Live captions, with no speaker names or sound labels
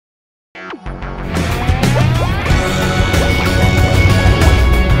Okay,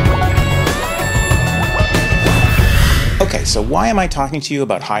 so why am I talking to you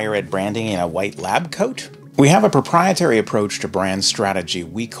about higher ed branding in a white lab coat? We have a proprietary approach to brand strategy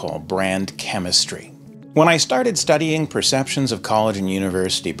we call brand chemistry. When I started studying perceptions of college and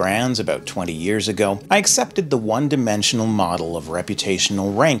university brands about 20 years ago, I accepted the one-dimensional model of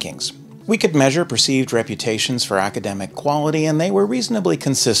reputational rankings. We could measure perceived reputations for academic quality, and they were reasonably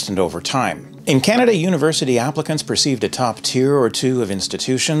consistent over time. In Canada, university applicants perceived a top tier or two of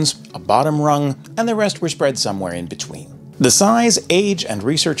institutions, a bottom rung, and the rest were spread somewhere in between. The size, age, and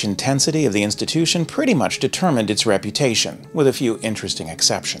research intensity of the institution pretty much determined its reputation, with a few interesting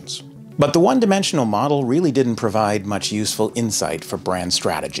exceptions. But the one-dimensional model really didn't provide much useful insight for brand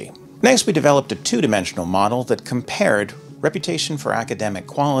strategy. Next, we developed a two-dimensional model that compared reputation for academic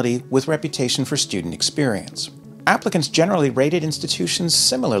quality with reputation for student experience. Applicants generally rated institutions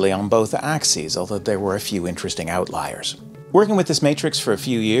similarly on both axes, although there were a few interesting outliers. Working with this matrix for a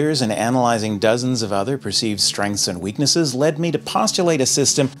few years and analyzing dozens of other perceived strengths and weaknesses led me to postulate a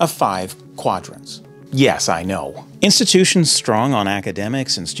system of 5 quadrants. Yes, I know. Institutions strong on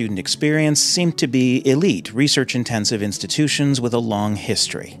academics and student experience seem to be elite, research-intensive institutions with a long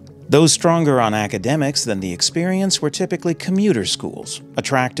history. Those stronger on academics than the experience were typically commuter schools,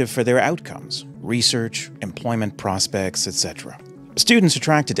 attractive for their outcomes, research, employment prospects, etc. Students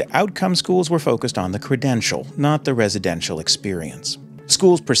attracted to outcome schools were focused on the credential, not the residential experience.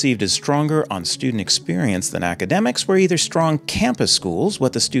 Schools perceived as stronger on student experience than academics were either strong campus schools,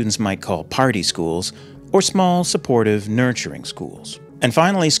 what the students might call party schools, or small, supportive, nurturing schools. And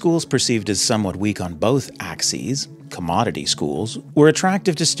finally, schools perceived as somewhat weak on both axes, commodity schools, were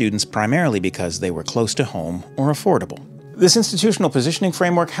attractive to students primarily because they were close to home or affordable. This institutional positioning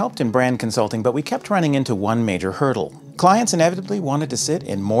framework helped in brand consulting, but we kept running into one major hurdle. Clients inevitably wanted to sit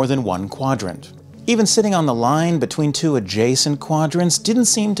in more than one quadrant. Even sitting on the line between two adjacent quadrants didn't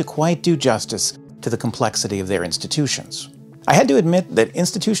seem to quite do justice to the complexity of their institutions. I had to admit that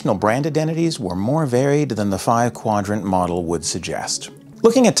institutional brand identities were more varied than the 5-quadrant model would suggest.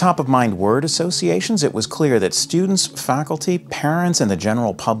 Looking at top-of-mind word associations, it was clear that students, faculty, parents, and the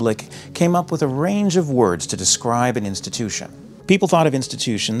general public came up with a range of words to describe an institution. People thought of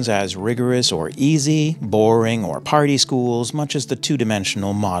institutions as rigorous or easy, boring, or party schools, much as the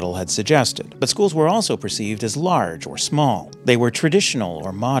two-dimensional model had suggested. But schools were also perceived as large or small. They were traditional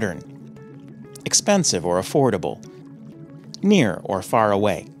or modern, expensive or affordable, near or far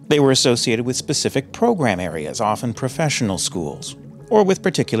away. They were associated with specific program areas, often professional schools, or with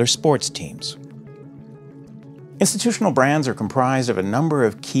particular sports teams. Institutional brands are comprised of a number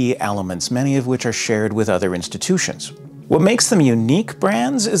of key elements, many of which are shared with other institutions. What makes them unique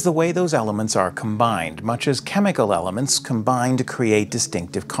brands is the way those elements are combined, much as chemical elements combine to create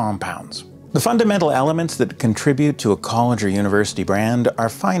distinctive compounds. The fundamental elements that contribute to a college or university brand are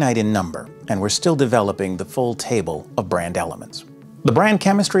finite in number, and we're still developing the full table of brand elements. The brand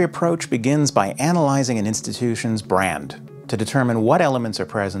chemistry approach begins by analyzing an institution's brand to determine what elements are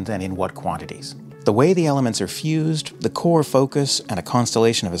present and in what quantities. The way the elements are fused, the core focus, and a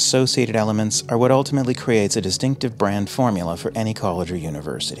constellation of associated elements are what ultimately creates a distinctive brand formula for any college or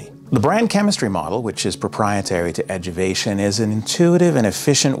university. The brand chemistry model, which is proprietary to Eduvation, is an intuitive and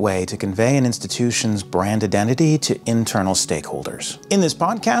efficient way to convey an institution's brand identity to internal stakeholders. In this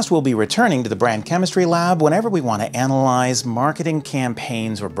podcast, we'll be returning to the brand chemistry lab whenever we want to analyze marketing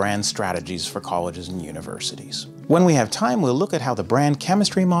campaigns or brand strategies for colleges and universities. When we have time, we'll look at how the brand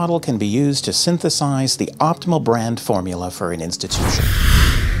chemistry model can be used to synthesize the optimal brand formula for an institution.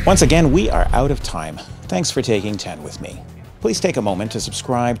 Once again, we are out of time. Thanks for taking 10 with me. Please take a moment to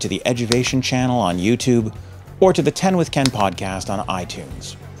subscribe to the Eduvation channel on YouTube or to the 10 with Ken podcast on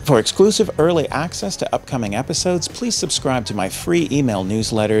iTunes. For exclusive early access to upcoming episodes, please subscribe to my free email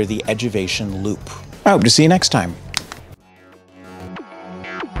newsletter, The Eduvation Loop. I hope to see you next time.